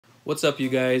What's up, you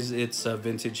guys? It's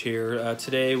Vintage here.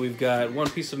 Today we've got one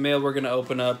piece of mail we're going to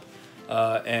open up,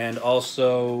 and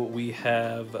also we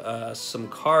have some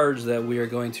cards that we are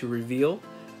going to reveal.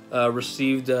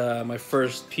 Received my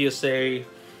first PSA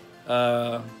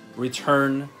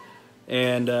return,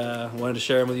 and wanted to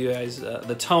share them with you guys.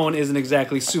 The tone isn't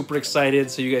exactly super excited,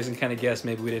 so you guys can kind of guess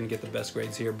maybe we didn't get the best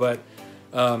grades here, but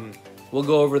we'll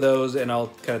go over those and I'll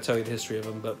kind of tell you the history of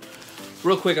them. But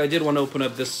real quick, I did want to open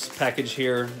up this package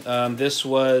here. This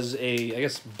was a, I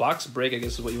guess, box break, I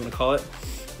guess is what you want to call it.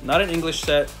 Not an English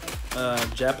set,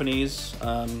 Japanese.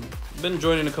 Been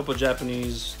joining a couple of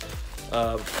Japanese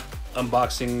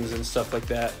unboxings and stuff like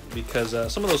that because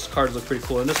some of those cards look pretty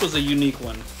cool, and this was a unique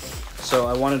one. So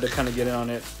I wanted to kind of get in on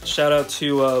it. Shout out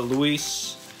to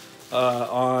Luis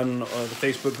on the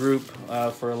Facebook group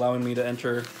for allowing me to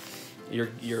enter your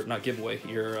not giveaway,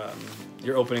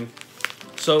 your opening.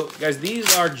 So, guys,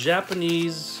 these are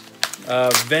Japanese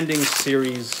Vending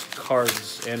Series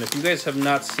cards, and if you guys have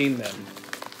not seen them,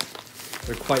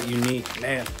 they're quite unique.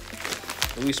 Man,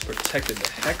 Luis protected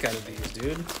the heck out of these,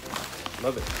 dude.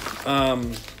 Love it.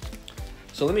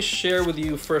 So let me share with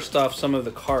you, first off, some of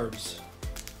the cards.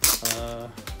 They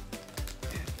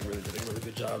really did a really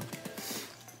good job.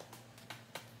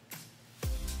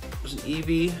 There's an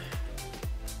Eevee,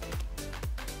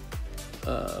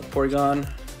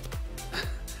 Porygon,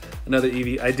 another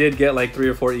Eevee. I did get like 3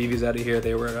 or 4 Eevees out of here.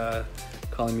 They were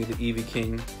calling me the Eevee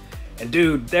King. And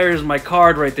dude, there's my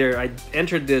card right there. I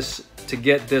entered this to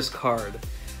get this card. A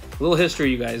little history,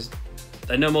 you guys.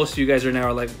 I know most of you guys are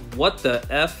now like, what the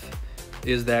F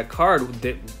is that card?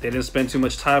 They didn't spend too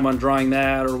much time on drawing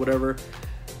that or whatever.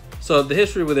 So the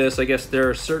history with this, I guess there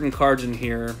are certain cards in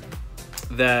here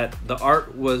that the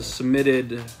art was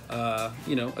submitted,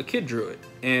 you know, a kid drew it.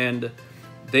 And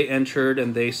they entered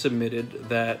and they submitted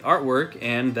that artwork,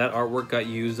 and that artwork got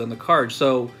used on the card.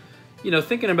 So, you know,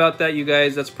 thinking about that, you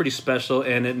guys, that's pretty special,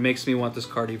 and it makes me want this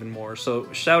card even more. So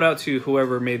shout out to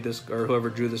whoever made this or whoever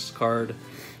drew this card.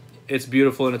 It's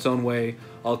beautiful in its own way.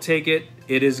 I'll take it.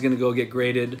 It is going to go get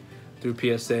graded through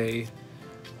PSA.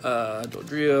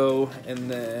 Dodrio,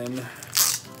 and then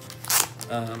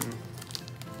a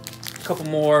couple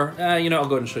more. You know, I'll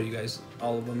go ahead and show you guys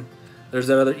all of them. There's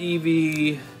that other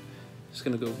Eevee. Just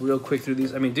gonna go real quick through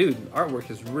these. I mean, dude, artwork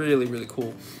is really, really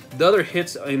cool. The other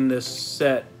hits in this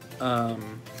set,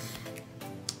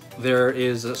 there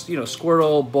is a, you know,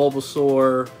 Squirtle,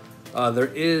 Bulbasaur. There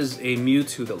is a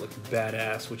Mewtwo that looked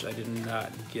badass, which I did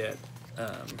not get.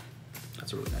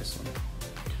 That's a really nice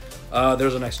one.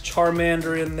 There's a nice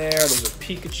Charmander in there. There's a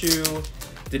Pikachu.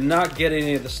 Did not get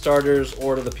any of the starters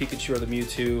or the Pikachu or the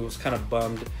Mewtwo. Was kind of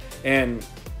bummed. And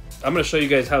I'm going to show you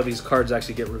guys how these cards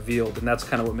actually get revealed, and that's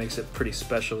kind of what makes it pretty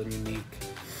special and unique.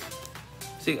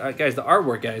 See, guys, the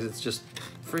artwork, guys, it's just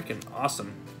freaking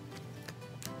awesome.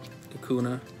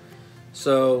 Kakuna.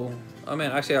 So, oh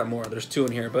man, I actually got more. There's 2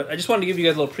 in here, but I just wanted to give you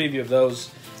guys a little preview of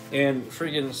those. And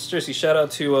freaking, seriously, shout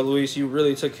out to Luis. You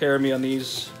really took care of me on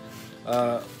these.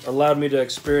 Allowed me to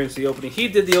experience the opening. He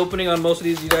did the opening on most of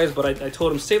these, you guys, but I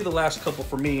told him save the last couple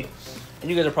for me. And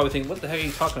you guys are probably thinking, what the heck are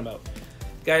you talking about?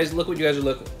 Guys, look what you guys are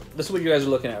looking. This is what you guys are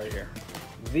looking at right here.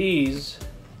 These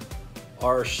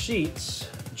are sheets,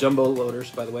 jumbo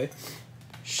loaders, by the way.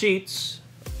 Sheets,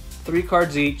 3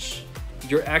 cards each.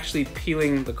 You're actually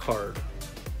peeling the card,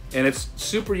 and it's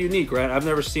super unique, right? I've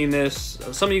never seen this.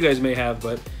 Some of you guys may have,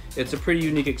 but it's a pretty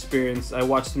unique experience. I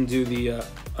watched them do the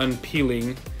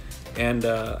unpeeling, and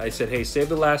I said, hey, save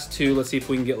the last 2. Let's see if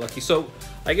we can get lucky. So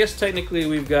I guess technically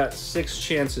we've got 6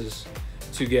 chances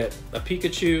to get a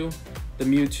Pikachu, the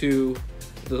Mewtwo,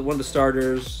 one of the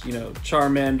starters, you know,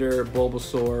 Charmander,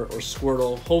 Bulbasaur, or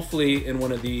Squirtle, hopefully in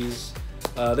one of these.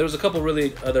 There was a couple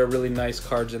other really nice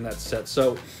cards in that set.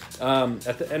 So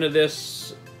at the end of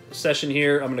this session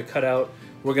here, I'm going to cut out.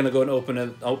 We're going to go and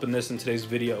open this in today's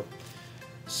video.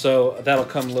 So that'll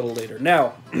come a little later.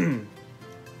 Now,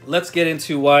 let's get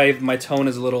into why my tone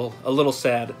is a little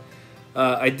sad.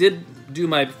 I did do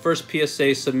my first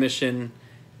PSA submission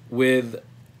with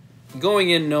going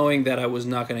in knowing that I was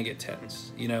not going to get 10s.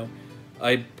 You know,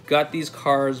 I got these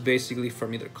cards basically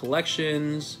from either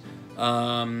collections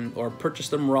or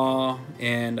purchased them raw,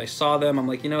 and I saw them. I'm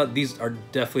like, you know what, these are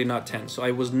definitely not 10s. So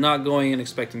I was not going in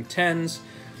expecting 10s.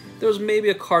 There was maybe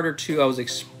a card or 2 I was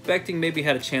expecting maybe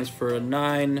had a chance for a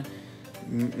 9,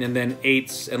 and then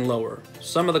 8s and lower.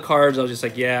 Some of the cards I was just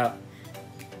like, yeah,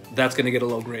 that's going to get a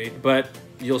low grade, but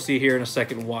you'll see here in a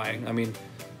second why. I mean,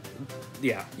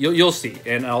 yeah, you'll see,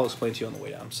 and I'll explain to you on the way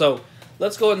down. So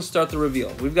let's go ahead and start the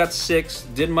reveal. We've got 6.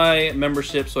 Did my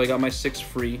membership, so I got my 6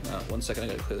 free. 1 second, I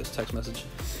gotta clear this text message.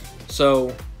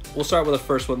 So we'll start with the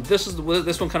first one. This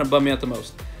one kind of bummed me out the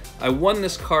most. I won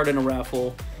this card in a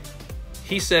raffle.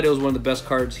 He said it was one of the best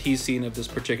cards he's seen of this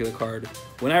particular card.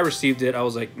 When I received it, I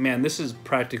was like, man, this is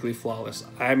practically flawless.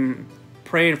 I'm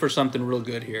praying for something real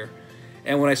good here.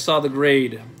 And when I saw the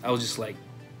grade, I was just like,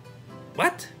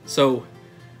 what? So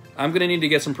I'm gonna need to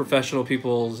get some professional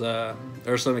people's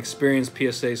or some experienced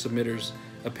PSA submitters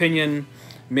opinion,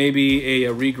 maybe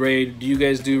a regrade. Do you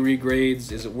guys do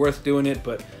regrades? Is it worth doing it?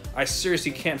 But I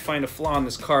seriously can't find a flaw in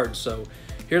this card. So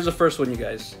here's the first one, you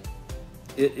guys.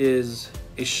 It is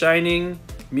a Shining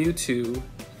Mewtwo,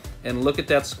 and look at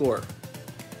that score.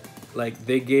 Like,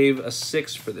 they gave a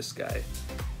 6 for this guy.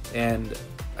 And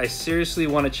I seriously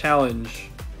want to challenge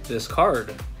this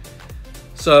card.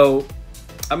 So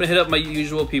I'm gonna hit up my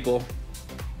usual people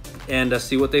and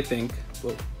see what they think.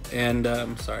 Whoa. And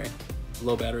sorry,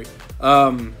 low battery.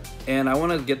 And I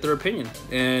want to get their opinion.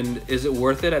 And is it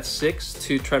worth it at 6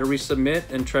 to try to resubmit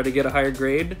and try to get a higher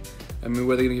grade? I mean,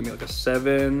 were they gonna give me like a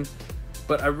 7?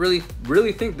 But I really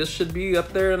think this should be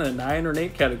up there in a 9 or an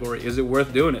 8 category. Is it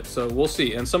worth doing it? So we'll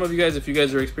see. And some of you guys, if you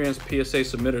guys are experienced PSA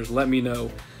submitters, let me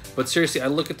know. But seriously, I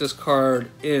look at this card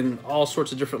in all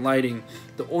sorts of different lighting.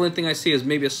 The only thing I see is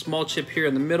maybe a small chip here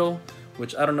in the middle,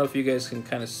 which I don't know if you guys can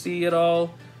kind of see at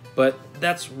all, but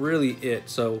that's really it.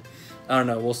 So I don't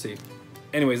know, we'll see.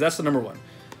 Anyways, that's the number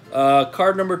 1.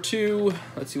 Card number 2,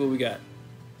 let's see what we got.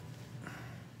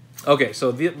 Okay,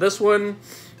 so this one,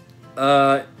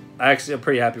 I'm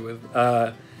pretty happy with.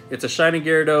 It's a Shining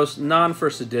Gyarados,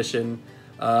 non-first edition,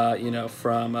 you know,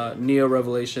 from Neo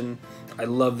Revelation. I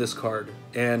love this card.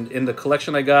 And in the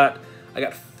collection I got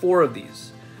 4 of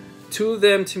these. 2 of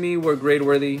them to me were grade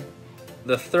worthy.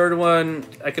 The third one,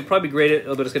 I could probably grade it,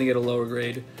 but it's gonna get a lower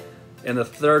grade. And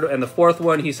the fourth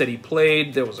one, he said he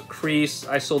played, there was a crease.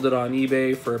 I sold it on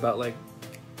eBay for about like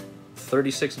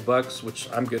 36 bucks, which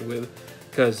I'm good with.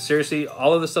 Because seriously,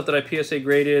 all of the stuff that I PSA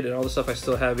graded and all the stuff I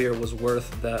still have here was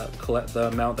worth the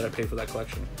amount that I paid for that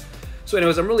collection. So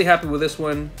anyways, I'm really happy with this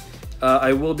one.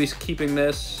 I will be keeping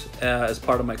this as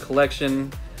part of my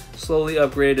collection. Slowly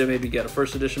upgrade to maybe get a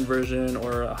first edition version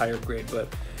or a higher grade.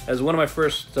 But as one of my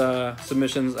first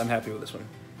submissions, I'm happy with this one.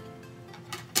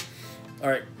 All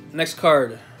right, next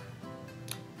card.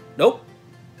 Nope,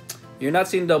 you're not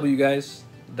seeing W, guys.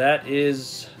 That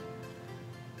is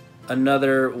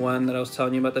another one that I was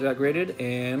telling you about that got graded,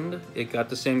 and it got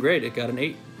the same grade. It got an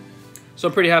 8. So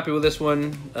I'm pretty happy with this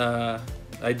one.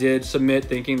 I did submit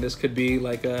thinking this could be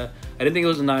like a, I didn't think it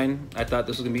was a 9. I thought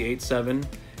this was gonna be 8.7,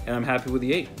 and I'm happy with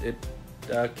the 8.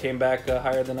 It came back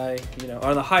higher than I, you know,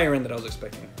 on the higher end that I was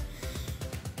expecting.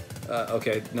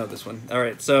 Okay, no, this one. All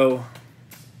right, so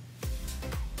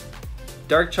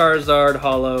Dark Charizard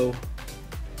Holo,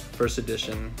 first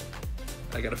edition.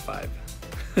 I got a 5.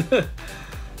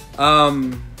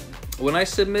 When I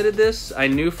submitted this, I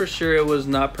knew for sure it was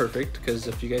not perfect, because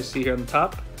if you guys see here on the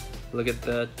top, look at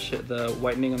the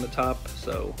whitening on the top.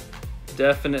 So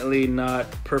definitely not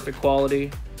perfect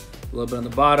quality. A little bit on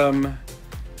the bottom.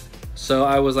 So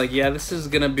I was like, yeah, this is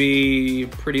gonna be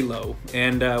pretty low.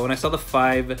 And when I saw the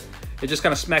 5, it just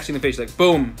kind of smacks you in the face, like,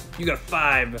 boom, you got a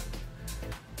 5.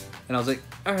 And I was like,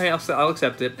 all right, I'll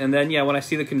accept it. And then yeah, when I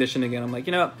see the condition again, I'm like,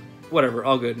 you know what? Whatever,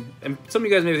 all good. And some of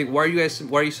you guys may think, why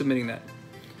are you submitting that?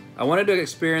 I wanted to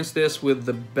experience this with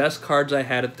the best cards I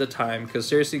had at the time, because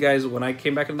seriously guys, when I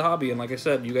came back into the hobby, and like I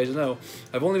said, you guys know,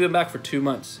 I've only been back for 2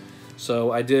 months.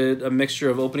 So I did a mixture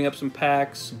of opening up some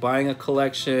packs, buying a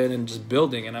collection, and just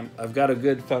building, and I've got a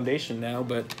good foundation now,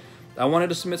 but I wanted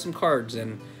to submit some cards,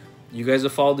 and you guys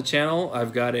have followed the channel.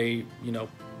 I've got a, you know,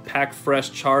 pack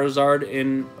fresh Charizard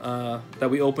in that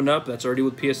we opened up that's already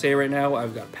with PSA right now.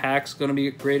 I've got packs going to be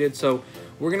graded, so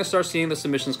we're going to start seeing the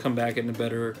submissions come back in a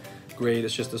better grade.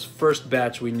 It's just this first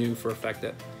batch we knew for a fact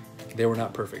that they were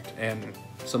not perfect, and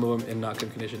some of them in not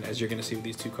good condition, as you're going to see with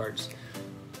these 2 cards.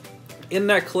 In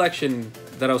that collection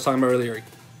that I was talking about earlier,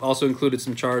 also included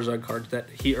some Charizard cards that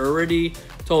he already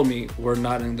told me were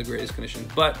not in the greatest condition.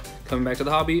 But coming back to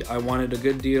the hobby, I wanted a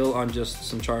good deal on just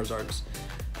some Charizards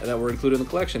that were included in the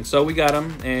collection. So we got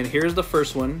them, and here's the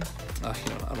first one. You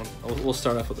know, we'll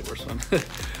start off with the worst one.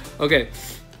 Okay,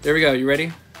 there we go. You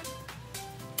ready?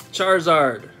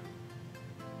 Charizard.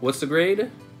 What's the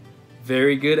grade?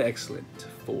 Very good, excellent,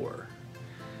 4.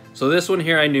 So this one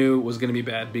here I knew was gonna be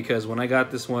bad, because when I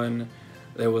got this one,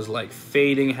 there was like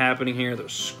fading happening here.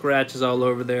 There's scratches all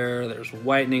over there. There's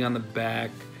whitening on the back.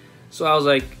 So I was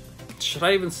like, should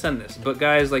I even send this? But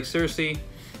guys, like seriously,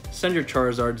 send your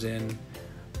Charizards in.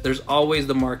 there's always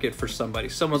the market for somebody.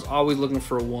 Someone's always looking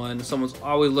for a 1. Someone's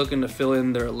always looking to fill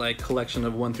in their like collection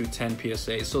of 1 through 10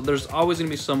 PSA. So there's always gonna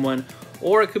be someone,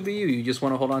 or it could be you. You just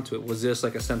want to hold on to it. Was this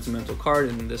like a sentimental card?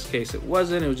 In this case, it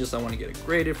wasn't. It was just I want to get it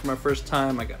graded for my first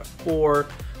time. I got a 4,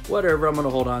 whatever. I'm gonna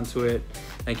hold on to it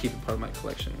and keep it part of my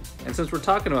collection. And since we're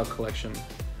talking about collection,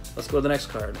 let's go to the next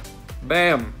card.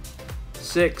 Bam,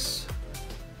 6.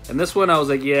 And this one, I was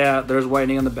like, yeah, there's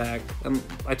whitening on the back. And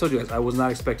I told you guys, I was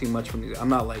not expecting much from these. I'm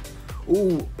not like,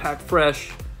 ooh, pack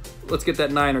fresh, let's get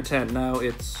that 9 or 10. No,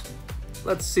 it's,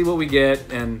 let's see what we get.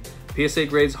 And PSA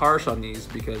grade's harsh on these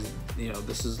because, you know,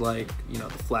 this is like, you know,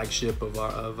 the flagship of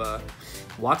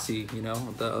WotC, you know,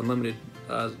 the unlimited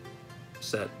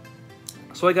set.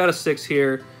 So I got a 6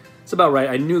 here. It's about right.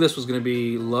 I knew this was going to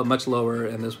be much lower,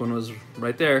 and this one was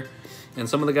right there. And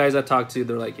some of the guys I talked to,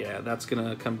 they're like, yeah, that's going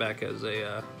to come back as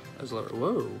a lower.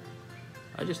 Whoa.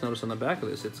 I just noticed on the back of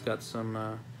this, it's got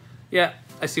some, yeah,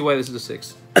 I see why this is a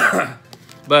 6.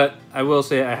 But I will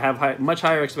say I have much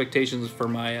higher expectations for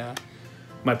my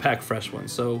my pack fresh one.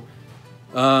 So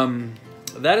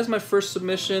that is my first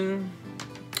submission.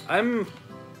 I'm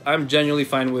genuinely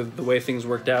fine with the way things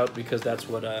worked out because that's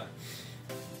what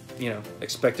you know,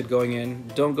 expected going in.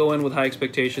 Don't go in with high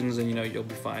expectations, and you know you'll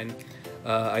be fine.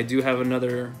 I do have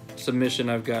another submission.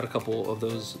 I've got a couple of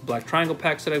those Black Triangle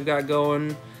packs that I've got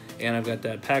going, and I've got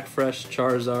that Pack Fresh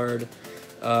Charizard.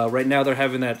 Right now they're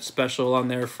having that special on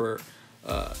there for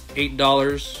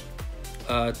 $8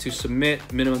 to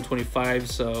submit, minimum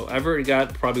 25. So I've already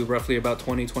got probably roughly about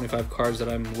 20-25 cards that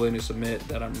I'm willing to submit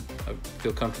that I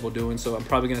feel comfortable doing. So I'm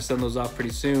probably gonna send those off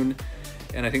pretty soon.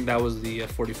 And I think that was the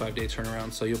 45-day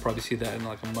turnaround. So you'll probably see that in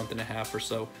like a month and a half or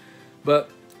so. But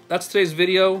that's today's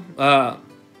video.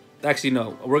 Actually,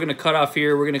 no, we're gonna cut off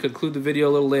here. We're gonna conclude the video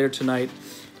a little later tonight.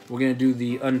 We're gonna do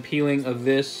the unpeeling of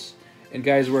this. And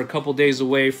guys, we're a couple days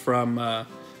away from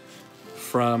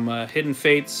Hidden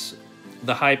Fates.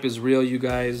 The hype is real, you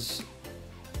guys.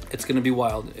 It's gonna be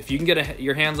wild. If you can get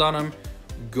your hands on them,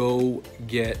 go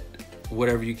get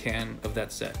whatever you can of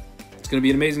that set. It's gonna be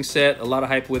an amazing set, a lot of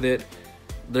hype with it.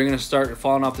 They're gonna start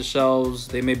falling off the shelves.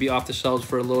 They may be off the shelves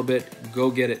for a little bit. Go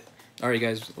get it. All right,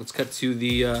 guys, let's cut to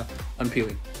the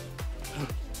unpeeling.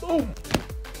 Boom.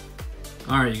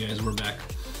 All right, you guys, we're back.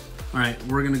 All right,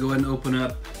 we're gonna go ahead and open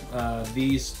up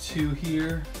these two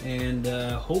here, and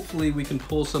hopefully we can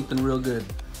pull something real good.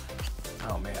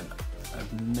 Oh man,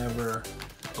 I've never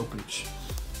opened,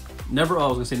 I was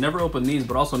gonna say never opened these,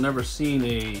 but also never seen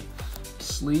a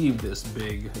sleeve this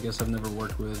big. I guess I've never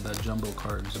worked with jumbo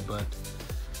cards, but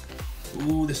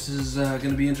ooh, this is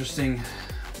gonna be interesting.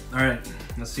 All right,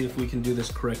 let's see if we can do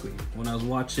this correctly. When I was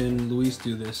watching Luis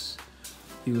do this,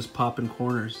 he was popping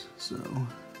corners, so.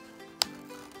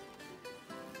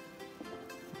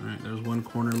 All right, there's one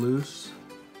corner loose.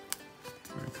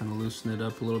 All right, kind of loosen it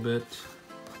up a little bit.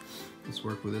 Let's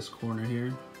work with this corner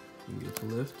here and get the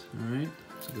lift. All right,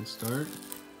 that's a good start.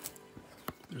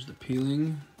 There's the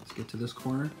peeling. Let's get to this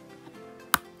corner.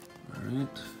 All right,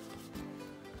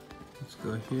 let's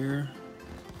go here.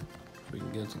 We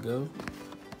can get it to go.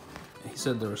 He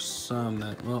said there were some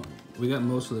that, well, we got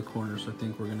most of the corners, so I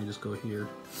think we're gonna just go here.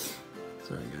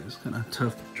 Sorry guys, kind of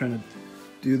tough trying to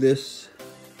do this.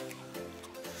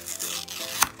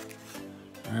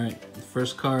 All right, the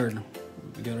first card,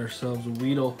 we got ourselves a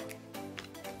Weedle.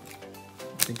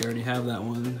 I think I already have that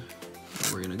one.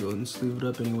 We're gonna go ahead and sleeve it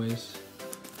up anyways.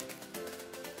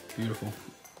 Beautiful.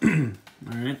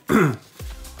 All right,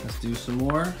 let's do some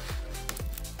more.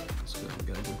 Let's go, we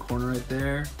got a good corner right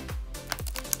there.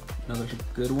 Another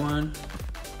good one.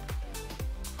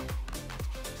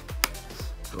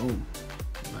 Boom,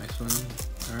 nice one.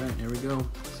 All right, here we go.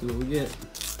 Let's see what we get.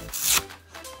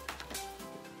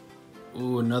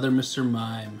 Ooh, another Mr.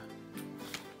 Mime.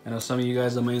 I know some of you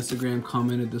guys on my Instagram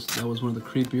commented that was one of the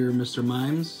creepier Mr.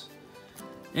 Mimes.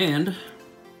 And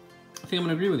I think I'm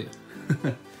gonna agree with you.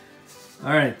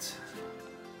 All right,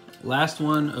 last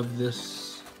one of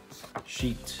this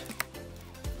sheet.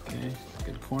 Okay,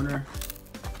 good corner,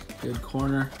 good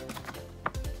corner.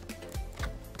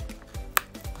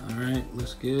 All right,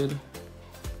 looks good.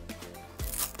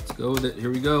 Let's go with it,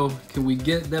 here we go. Can we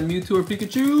get that Mewtwo or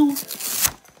Pikachu?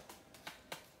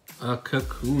 A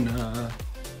Kakuna.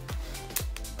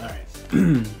 All right.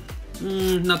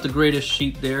 Not the greatest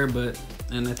sheet there, but,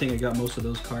 and I think I got most of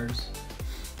those cards.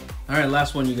 All right,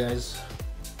 last one, you guys.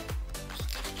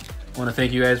 I want to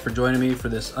thank you guys for joining me for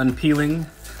this unpeeling.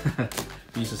 I'm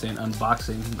used to saying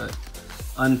unboxing, but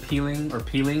unpeeling or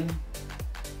peeling.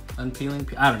 Unpeeling,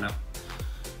 I don't know.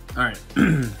 All right,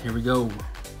 here we go.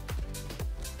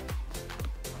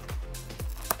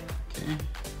 Okay,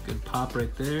 good pop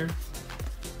right there.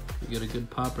 get a good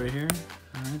pop right here.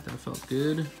 All right, that felt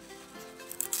good.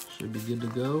 Should be good to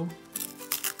go.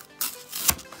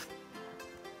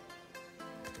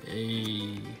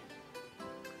 Hey,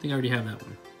 I think I already have that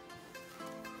one.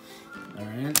 All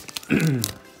right,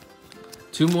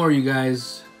 2 more, you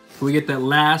guys. Can we get that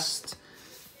last?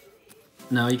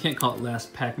 No, you can't call it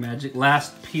last pack magic.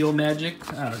 Last peel magic.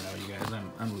 I don't know, you guys.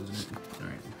 I'm losing it. All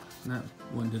right, that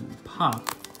one didn't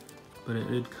pop, but it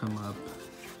did come up.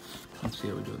 Let's see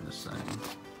how we're doing this side.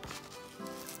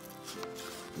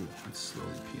 Ooh, it's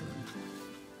slowly peeling.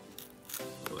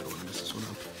 Oh, I don't want to mess this one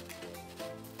up.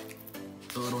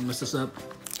 Oh, I don't want to mess this up.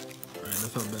 All right, that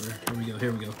felt better. Here we go,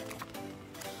 here we go.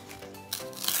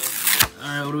 All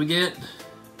right, what do we get?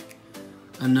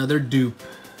 Another dupe.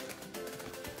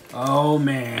 Oh,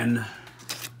 man.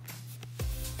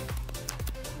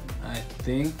 I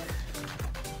think...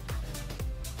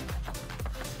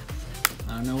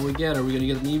 I don't know what we get. Are we gonna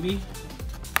get an Eevee?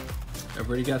 I've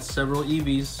already got several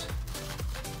Eevees.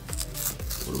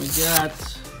 What do we got?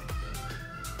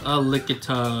 A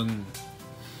Lickitung.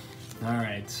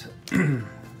 Alright.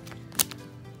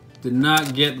 Did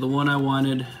not get the one I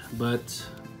wanted, but,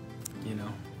 you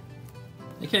know,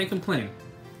 I can't complain.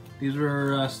 These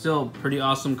were still pretty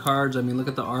awesome cards. I mean, look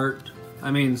at the art. I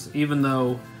mean, even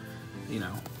though, you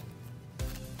know,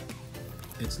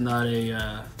 it's not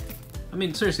a... I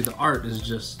mean, seriously, the art is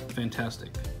just fantastic.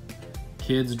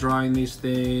 Kids drawing these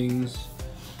things.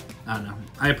 I don't know.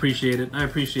 I appreciate it. I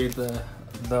appreciate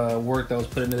the work that was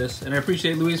put into this. And I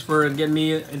appreciate Luis for getting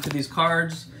me into these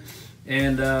cards.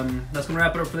 And that's going to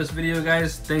wrap it up for this video,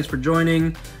 guys. Thanks for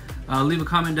joining. Leave a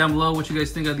comment down below what you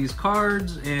guys think of these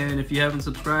cards. And if you haven't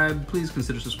subscribed, please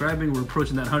consider subscribing. We're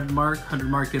approaching that 100 mark. 100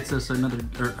 mark gets us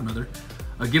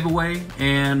a giveaway.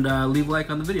 And leave a like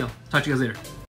on the video. Talk to you guys later.